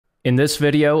In this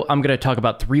video, I'm going to talk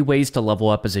about 3 ways to level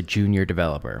up as a junior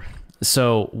developer.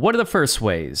 So what are the first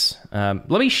ways? Let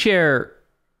me share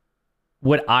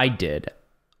what I did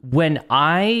when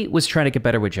I was trying to get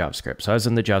better with JavaScript. So I was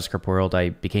in the JavaScript world. I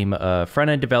became a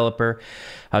front-end developer.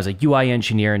 I was a UI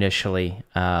engineer initially.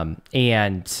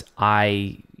 And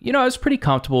I was pretty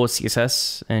comfortable with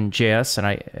CSS and JS, and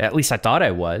at least I thought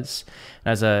I was.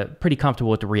 And I was pretty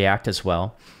comfortable with the React as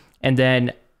well. And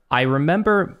then I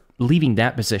remember leaving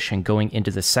that position, going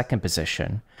into the second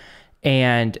position.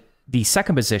 And the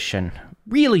second position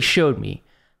really showed me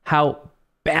how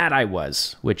bad I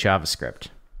was with JavaScript.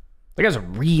 Like, I was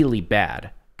really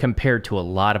bad compared to a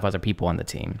lot of other people on the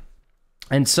team.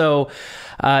 And so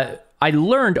I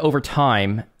learned over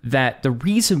time that the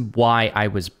reason why I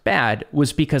was bad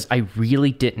was because I really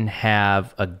didn't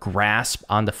have a grasp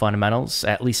on the fundamentals,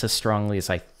 at least as strongly as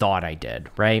I thought I did,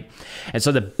 right? And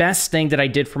so the best thing that I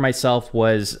did for myself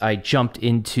was I jumped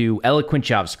into Eloquent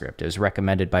JavaScript. It was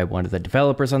recommended by one of the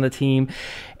developers on the team,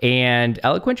 and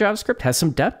Eloquent JavaScript has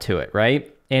some depth to it,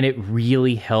 right? And it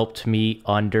really helped me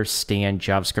understand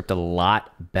JavaScript a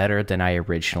lot better than I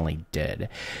originally did,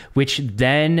 which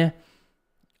then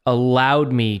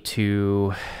allowed me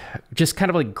to just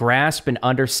kind of like grasp and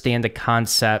understand the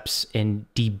concepts and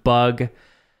debug,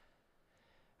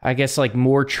 I guess, like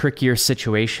more trickier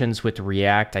situations with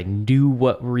React. I knew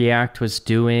what React was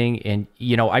doing, and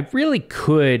I really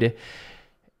could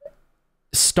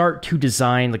start to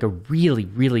design like a really,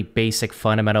 really basic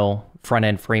fundamental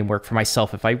front-end framework for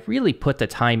myself if I really put the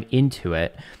time into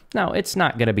it. Now, it's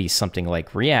not going to be something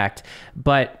like React,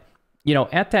 but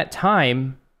at that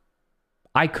time,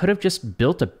 I could have just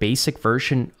built a basic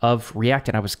version of React,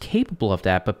 and I was capable of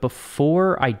that. But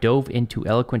before I dove into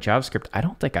Eloquent JavaScript, I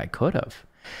don't think I could have.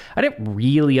 I didn't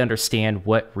really understand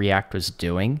what React was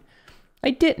doing. I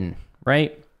didn't,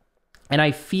 right? And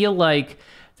I feel like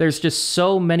there's just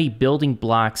so many building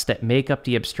blocks that make up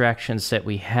the abstractions that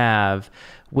we have,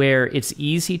 where it's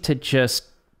easy to just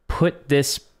put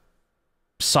this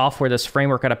software, this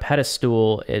framework on a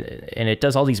pedestal, and it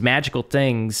does all these magical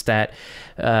things that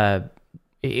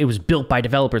it was built by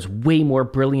developers way more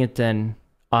brilliant than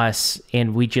us,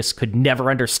 and we just could never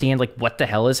understand like what the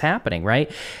hell is happening, right?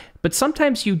 But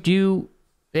sometimes you do,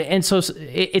 and so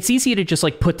it's easy to just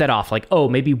like put that off, like, oh,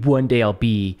 maybe one day I'll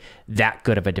be that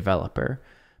good of a developer.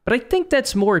 But I think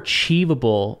that's more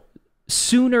achievable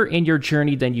sooner in your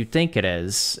journey than you think it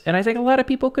is. And I think a lot of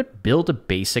people could build a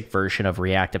basic version of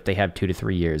React if they have 2 to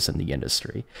 3 years in the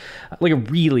industry, like a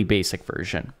really basic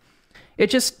version. It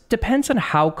just depends on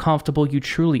how comfortable you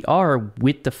truly are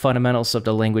with the fundamentals of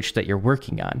the language that you're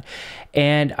working on.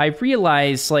 And I've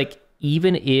realized, like,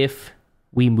 even if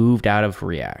we moved out of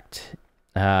React,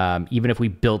 even if we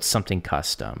built something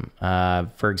custom,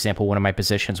 for example, one of my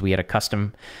positions, we had a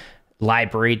custom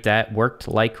library that worked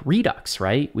like Redux,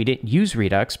 right? We didn't use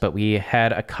Redux, but we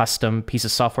had a custom piece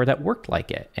of software that worked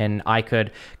like it. And I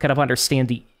could kind of understand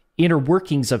the inner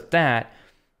workings of that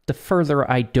the further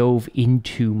I dove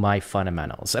into my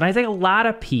fundamentals. And I think a lot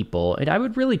of people, and I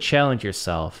would really challenge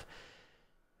yourself,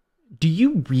 do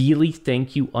you really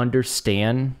think you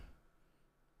understand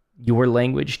your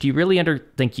language? Do you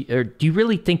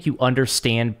really think you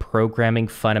understand programming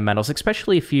fundamentals,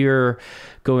 especially if you're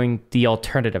going the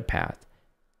alternative path,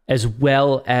 as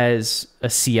well as a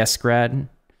CS grad,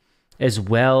 as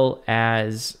well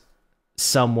as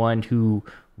someone who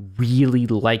really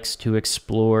likes to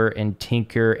explore and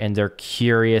tinker, and they're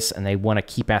curious and they want to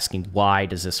keep asking, why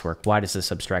does this work? Why does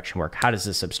this abstraction work? How does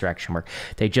this abstraction work?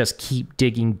 They just keep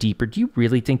digging deeper. Do you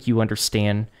really think you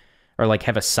understand or like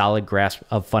have a solid grasp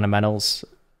of fundamentals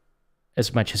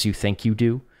as much as you think you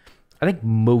do? I think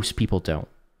most people don't.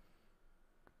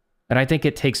 And I think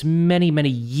it takes many, many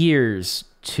years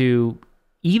to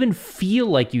even feel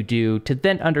like you do, to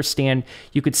then understand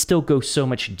you could still go so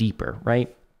much deeper,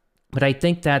 right? But I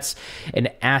think that's an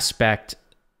aspect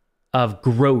of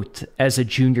growth as a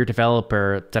junior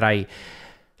developer that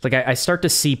I start to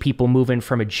see people moving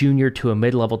from a junior to a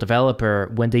mid-level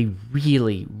developer when they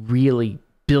really, really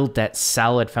build that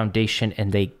solid foundation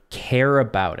and they care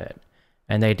about it.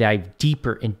 And they dive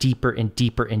deeper and deeper and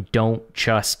deeper and don't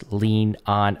just lean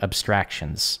on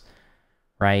abstractions,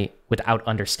 right? Without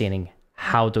understanding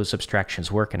how those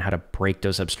abstractions work and how to break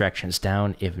those abstractions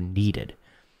down if needed.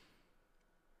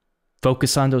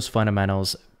 Focus on those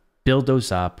fundamentals, build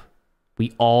those up.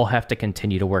 We all have to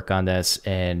continue to work on this,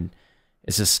 and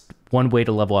it's just one way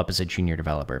to level up as a junior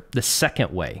developer. The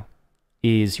second way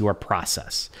is your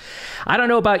process. I don't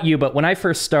know about you, but when I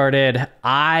first started,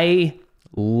 I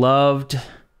loved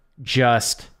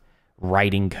just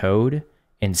writing code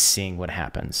and seeing what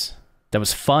happens. That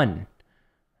was fun.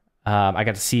 I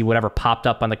got to see whatever popped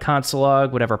up on the console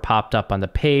log, whatever popped up on the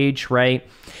page, right?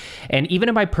 And even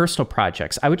in my personal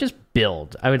projects, I would just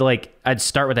build. I'd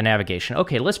start with a navigation.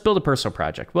 Okay, let's build a personal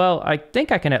project. Well, I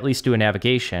think I can at least do a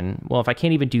navigation. Well, if I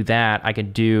can't even do that, I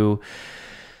could do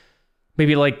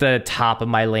maybe like the top of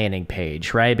my landing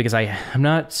page, right? Because I'm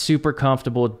not super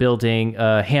comfortable with building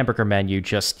a hamburger menu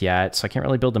just yet, so I can't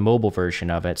really build the mobile version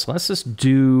of it. So let's just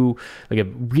do like a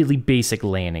really basic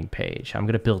landing page. I'm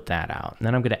going to build that out. And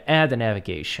then I'm going to add the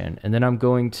navigation. And then I'm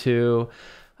going to,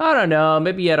 I don't know,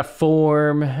 maybe add a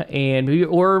form and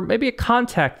maybe a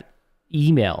contact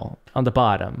email on the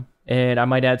bottom. And I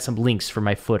might add some links for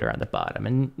my footer on the bottom.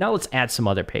 And now let's add some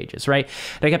other pages, right?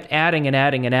 And I kept adding and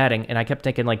adding and adding. And I kept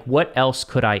thinking, like, what else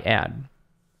could I add?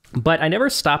 But I never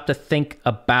stopped to think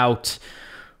about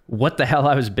what the hell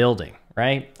I was building,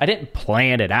 right? I didn't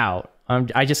plan it out.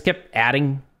 I just kept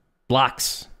adding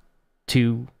blocks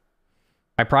to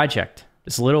my project,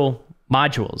 just little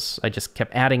modules. I just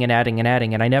kept adding and adding and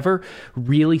adding. And I never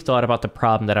really thought about the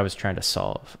problem that I was trying to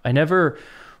solve. I never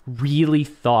really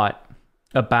thought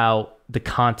about the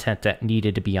content that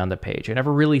needed to be on the page. I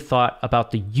never really thought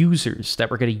about the users that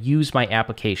were going to use my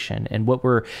application and what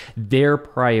were their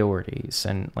priorities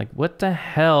and like, what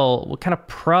kind of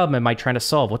problem am I trying to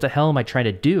solve? What the hell am I trying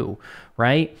to do?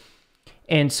 Right.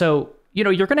 And so,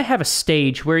 you're going to have a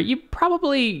stage where you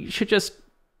probably should just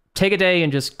take a day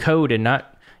and just code and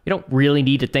you don't really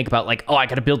need to think about like, oh, I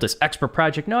got to build this expert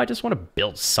project. No, I just want to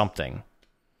build something.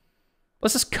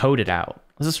 Let's just code it out.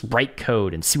 Let's just write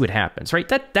code and see what happens, right?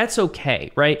 That's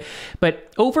okay, right?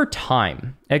 But over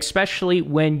time, especially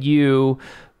when you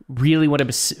really want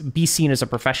to be seen as a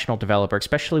professional developer,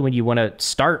 especially when you want to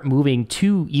start moving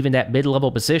to even that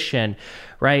mid-level position,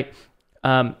 right?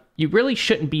 You really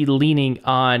shouldn't be leaning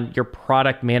on your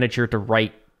product manager to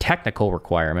write technical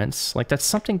requirements. Like, that's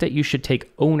something that you should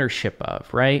take ownership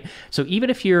of, right? So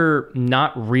even if you're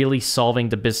not really solving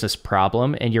the business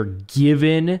problem and you're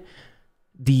given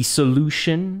the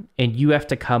solution and you have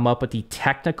to come up with the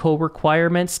technical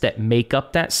requirements that make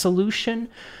up that solution,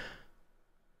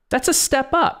 that's a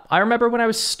step up. I remember when I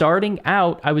was starting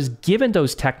out, I was given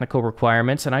those technical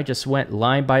requirements and I just went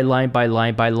line by line by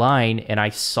line by line and I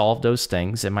solved those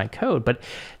things in my code. But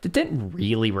it didn't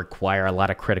really require a lot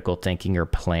of critical thinking or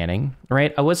planning,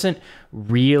 right? I wasn't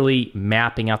really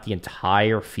mapping out the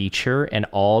entire feature and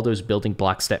all those building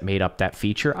blocks that made up that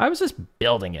feature. I was just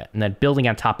building it and then building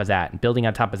on top of that and building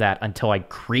on top of that until I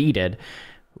created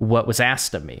what was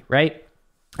asked of me, right?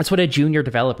 That's what a junior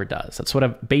developer does. That's what a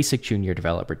basic junior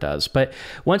developer does. But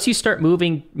once you start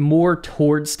moving more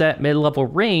towards that mid-level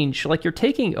range, like, you're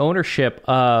taking ownership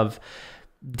of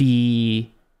the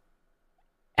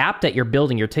app that you're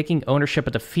building. You're taking ownership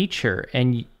of the feature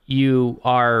and you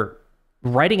are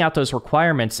writing out those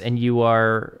requirements and you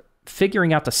are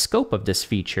figuring out the scope of this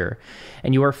feature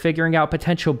and you are figuring out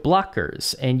potential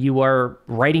blockers and you are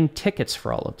writing tickets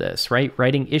for all of this, right?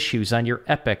 Writing issues on your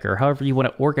Epic or however you want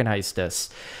to organize this.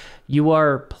 You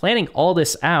are planning all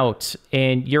this out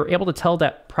and you're able to tell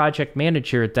that project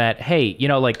manager that, hey,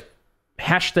 like,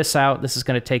 hash this out. This is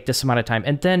going to take this amount of time.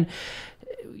 And then,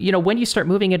 when you start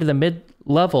moving into the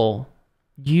mid-level,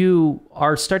 you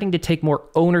are starting to take more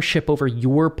ownership over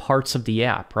your parts of the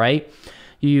app, right?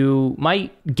 You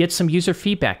might get some user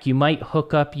feedback. You might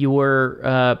hook up your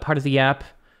part of the app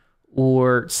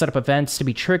or set up events to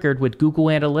be triggered with Google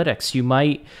Analytics. You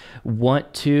might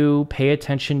want to pay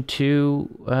attention to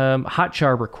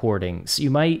Hotjar recordings.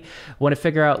 You might want to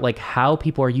figure out like how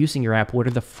people are using your app. What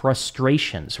are the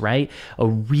frustrations, right? A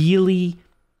really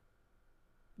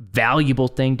valuable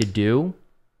thing to do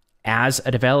as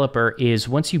a developer is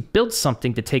once you build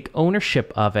something to take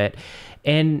ownership of it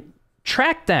and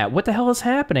track that. What the hell is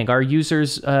happening? Are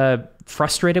users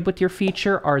frustrated with your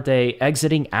feature? Are they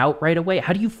exiting out right away?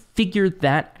 How do you figure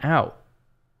that out,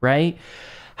 right?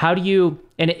 How do you,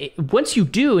 once you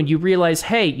do and you realize,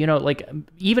 hey, like,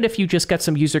 even if you just get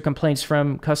some user complaints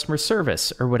from customer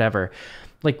service or whatever,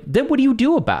 like, then what do you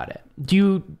do about it? Do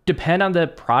you depend on the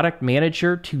product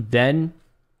manager to then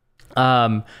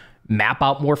map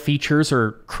out more features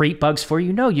or create bugs for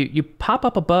you? No, you pop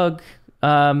up a bug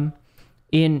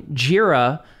in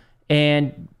Jira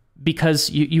and because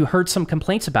you heard some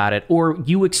complaints about it or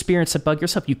you experience a bug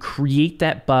yourself, you create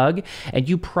that bug and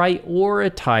you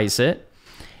prioritize it.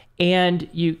 And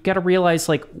you got to realize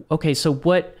like, okay, so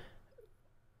what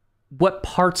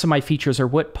parts of my features or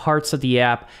what parts of the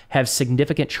app have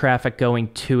significant traffic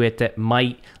going to it that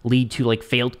might lead to like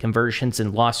failed conversions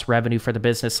and lost revenue for the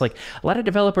business? Like, a lot of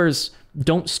developers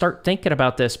don't start thinking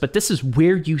about this, but this is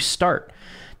where you start.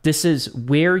 This is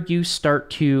where you start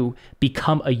to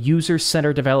become a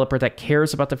user-centered developer that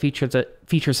cares about the features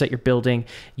that you're building.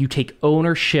 You take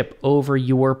ownership over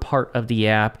your part of the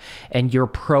app, and you're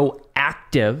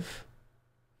proactive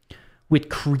with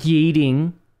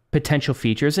creating potential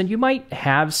features. And you might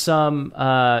have some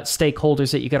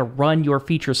stakeholders that you got to run your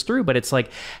features through, but it's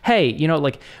like, hey, you know,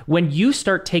 like when you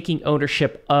start taking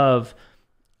ownership of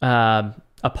a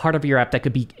part of your app that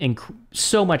could be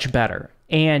so much better,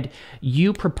 and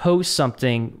you propose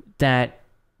something that,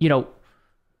 you know,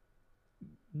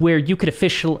 where you could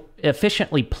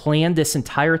efficiently plan this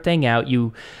entire thing out.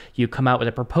 You come out with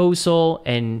a proposal,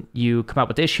 and you come out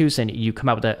with issues, and you come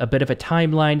out with a bit of a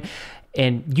timeline,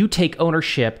 and you take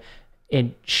ownership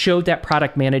and show that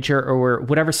product manager or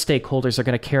whatever stakeholders are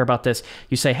going to care about this.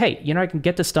 You say, hey, you know, I can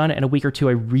get this done in a week or two.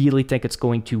 I really think it's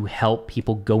going to help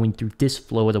people going through this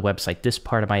flow of the website, this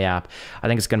part of my app. I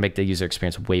think it's going to make the user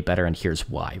experience way better, and here's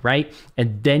why, right?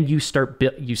 And then you start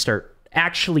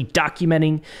actually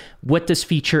documenting what this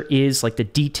feature is, like the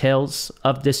details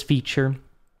of this feature,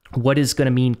 what is going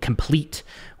to mean complete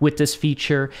with this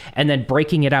feature, and then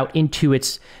breaking it out into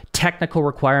its technical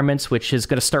requirements, which is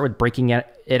going to start with breaking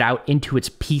it out into its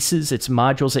pieces, its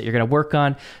modules that you're going to work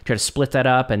on, try to split that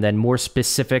up, and then more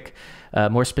specific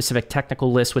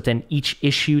technical lists within each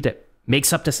issue that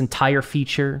makes up this entire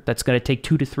feature that's going to take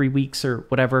 2 to 3 weeks or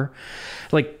whatever.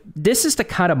 Like, this is the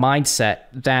kind of mindset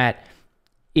that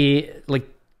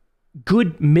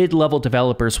good mid-level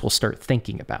developers will start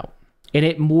thinking about. And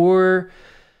it more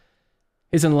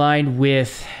is in line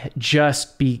with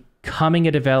just becoming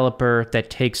a developer that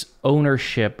takes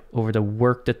ownership over the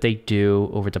work that they do,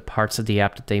 over the parts of the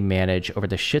app that they manage, over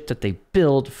the shit that they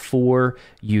build for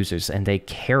users, and they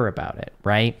care about it,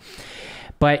 right?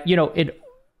 But, you know,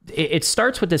 it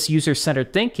starts with this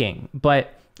user-centered thinking,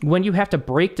 but when you have to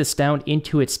break this down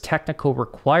into its technical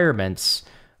requirements,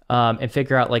 and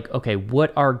figure out, like, okay,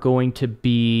 what are going to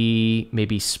be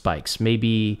maybe spikes,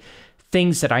 maybe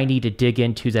things that I need to dig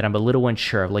into that I'm a little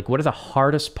unsure of. Like, what are the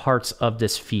hardest parts of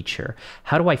this feature?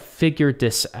 How do I figure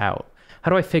this out?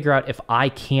 How do I figure out if I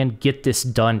can get this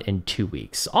done in 2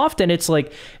 weeks? Often it's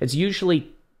usually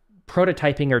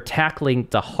prototyping or tackling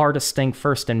the hardest thing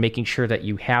first and making sure that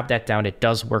you have that down. It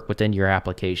does work within your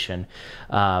application,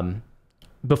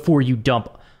 before you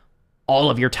dump all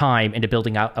of your time into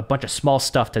building out a bunch of small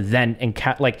stuff to then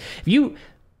like, if you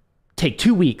take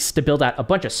 2 weeks to build out a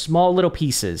bunch of small little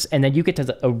pieces, and then you get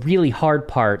to a really hard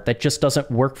part that just doesn't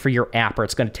work for your app, or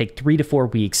it's going to take 3 to 4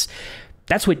 weeks.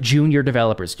 That's what junior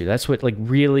developers do. That's what, like,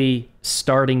 really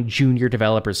starting junior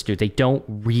developers do. They don't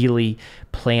really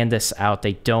plan this out.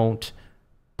 They don't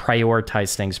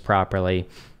prioritize things properly.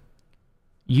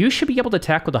 You should be able to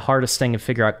tackle the hardest thing and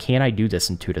figure out, can I do this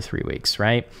in 2 to 3 weeks,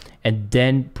 right? And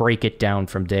then break it down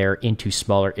from there into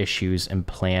smaller issues and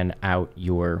plan out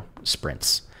your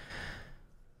sprints.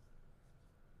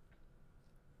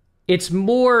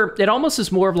 It almost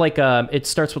is more of like it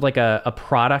starts with like a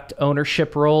product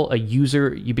ownership role,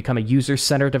 you become a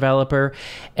user-centered developer.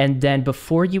 And then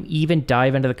before you even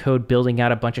dive into the code, building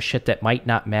out a bunch of shit that might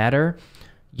not matter,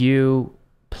 you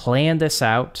plan this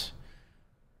out.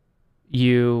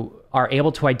 You are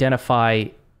able to identify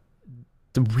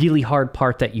the really hard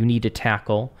part that you need to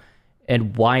tackle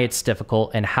and why it's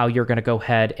difficult, and how you're going to go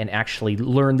ahead and actually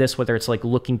learn this, whether it's like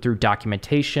looking through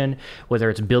documentation, whether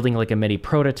it's building like a mini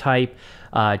prototype,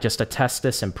 just to test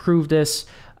this and prove this.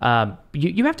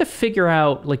 You have to figure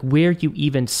out like where you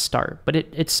even start, but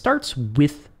it starts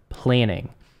with planning.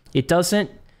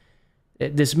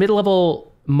 This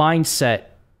mid-level mindset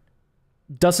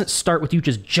doesn't start with you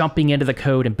just jumping into the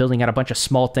code and building out a bunch of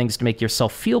small things to make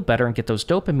yourself feel better and get those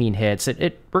dopamine hits.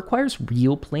 It requires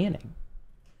real planning,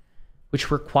 which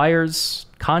requires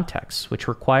context, which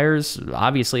requires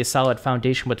obviously a solid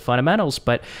foundation with fundamentals,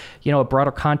 but, you know, a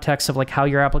broader context of like how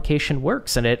your application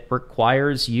works. And it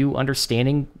requires you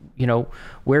understanding, you know,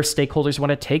 where stakeholders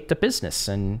want to take the business,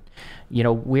 and, you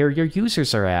know, where your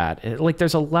users are at. Like,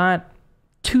 there's a lot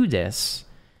to this,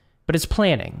 but it's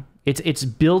planning. It's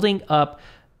building up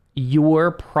your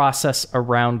process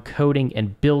around coding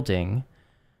and building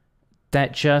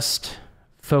that just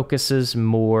focuses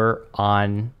more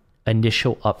on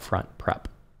initial upfront prep.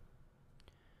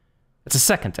 That's the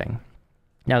second thing.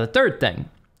 Now, the third thing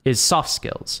is soft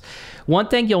skills. One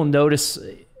thing you'll notice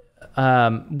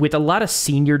with a lot of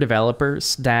senior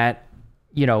developers that,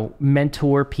 you know,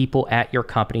 mentor people at your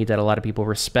company that a lot of people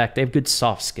respect, they have good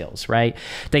soft skills, right?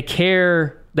 They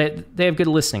care, that they have good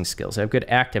listening skills. They have good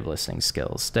active listening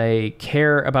skills. They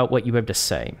care about what you have to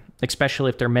say, especially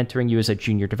if they're mentoring you as a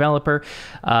junior developer.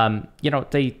 You know,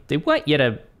 they want you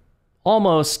to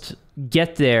almost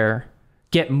get there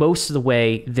get most of the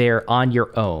way there on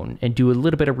your own and do a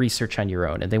little bit of research on your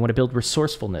own. And they want to build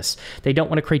resourcefulness. They don't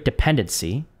want to create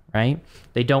dependency, right?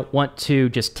 They don't want to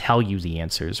just tell you the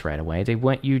answers right away. They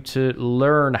want you to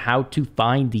learn how to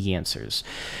find the answers.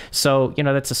 So,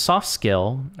 that's a soft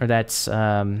skill, or that's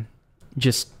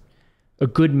just a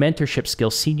good mentorship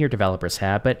skill senior developers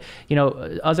have. But,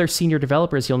 other senior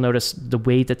developers, you'll notice the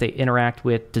way that they interact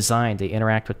with design, they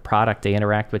interact with product, they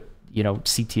interact with,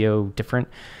 CTO, different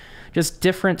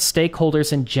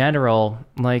stakeholders in general.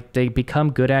 Like, they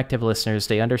become good active listeners.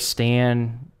 They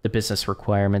understand the business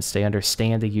requirements. They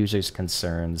understand the user's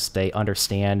concerns. They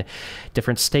understand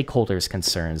different stakeholders'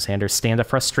 concerns. They understand the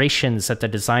frustrations that the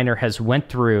designer has went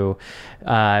through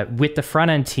with the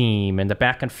front-end team, and the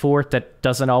back and forth that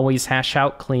doesn't always hash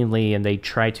out cleanly, and they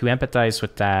try to empathize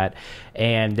with that,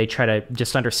 and they try to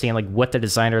just understand like what the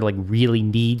designer like really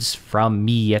needs from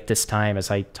me at this time as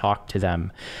I talk to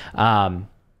them.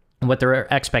 What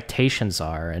their expectations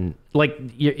are. And like,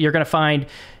 you're going to find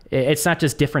it's not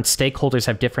just different stakeholders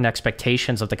have different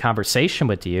expectations of the conversation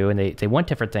with you, and they want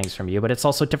different things from you, but it's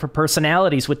also different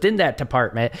personalities within that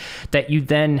department that you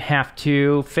then have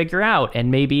to figure out. And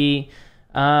maybe,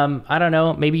 I don't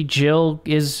know, maybe Jill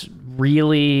gets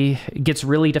really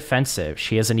defensive.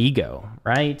 She has an ego,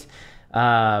 right?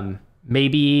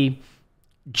 Maybe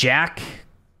Jack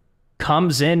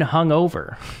comes in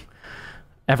hungover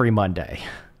every Monday.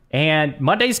 And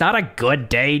Monday's not a good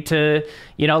day to,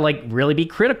 really be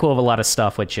critical of a lot of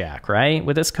stuff with Jack, right?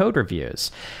 With his code reviews.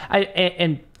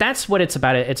 And that's what it's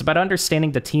about. It's about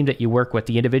understanding the team that you work with,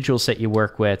 the individuals that you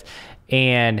work with,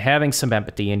 and having some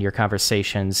empathy in your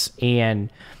conversations,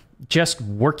 and just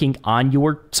working on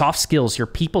your soft skills, your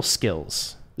people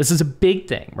skills. This is a big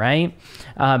thing, right?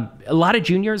 A lot of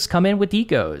juniors come in with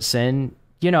egos, and,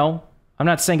 I'm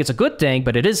not saying it's a good thing,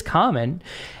 but it is common.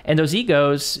 And those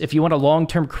egos, if you want a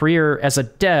long-term career as a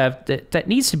dev, that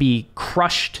needs to be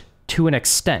crushed to an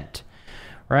extent,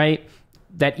 right?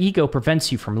 That ego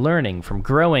prevents you from learning, from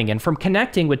growing, and from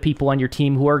connecting with people on your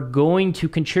team who are going to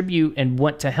contribute and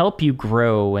want to help you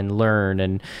grow and learn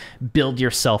and build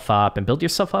yourself up, and build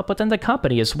yourself up within the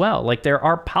company as well. Like, there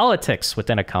are politics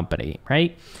within a company,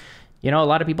 right? A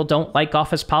lot of people don't like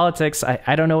office politics.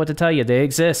 I don't know what to tell you. They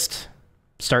exist.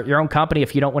 Start your own company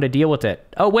if you don't want to deal with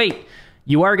it. Oh, wait,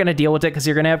 you are going to deal with it because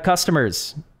you're going to have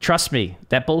customers. Trust me,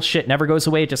 that bullshit never goes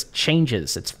away. It just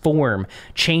changes. Its form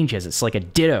changes. It's like a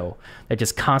Ditto that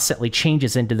just constantly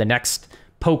changes into the next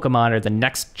Pokemon or the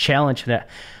next challenge.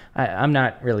 I'm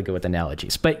not really good with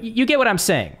analogies, but you get what I'm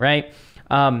saying, right?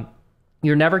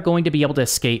 You're never going to be able to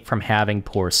escape from having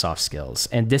poor soft skills.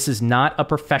 And this is not a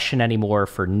profession anymore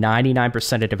for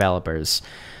 99% of developers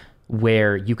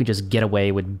where you can just get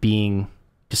away with being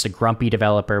just a grumpy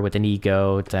developer with an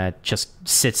ego that just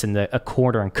sits in a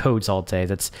corner and codes all day.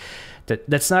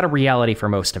 That's not a reality for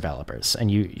most developers. And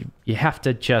you have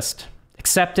to just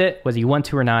accept it, whether you want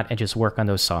to or not, and just work on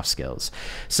those soft skills.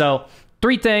 So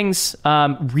 3 things: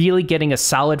 really getting a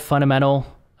solid fundamental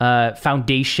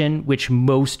foundation, which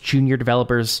most junior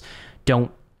developers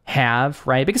don't have,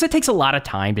 right? Because it takes a lot of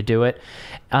time to do it.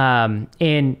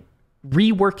 And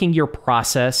reworking your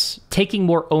process, taking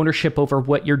more ownership over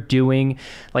what you're doing,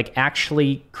 like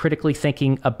actually critically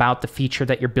thinking about the feature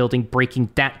that you're building, breaking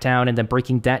that down, and then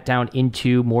breaking that down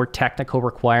into more technical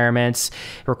requirements.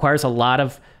 It requires a lot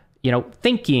of,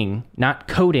 thinking, not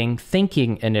coding,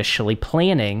 thinking initially,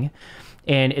 planning.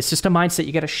 And it's just a mindset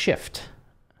you got to shift.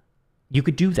 You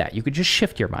could do that. You could just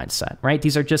shift your mindset, right?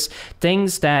 These are just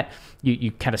things that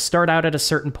you kind of start out at a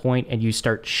certain point and you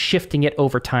start shifting it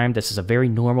over time. This is a very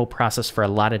normal process for a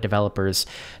lot of developers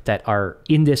that are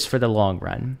in this for the long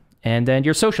run. And then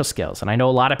your social skills. And I know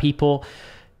a lot of people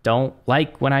don't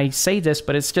like when I say this,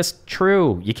 but it's just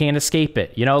true. You can't escape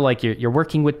it. Like you're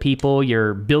working with people,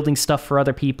 you're building stuff for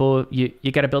other people.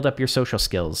 You got to build up your social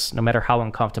skills, no matter how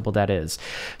uncomfortable that is.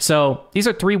 So these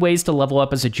are 3 ways to level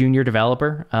up as a junior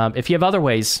developer. If you have other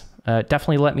ways,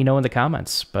 definitely let me know in the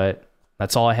comments. But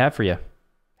that's all I have for you.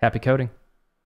 Happy coding.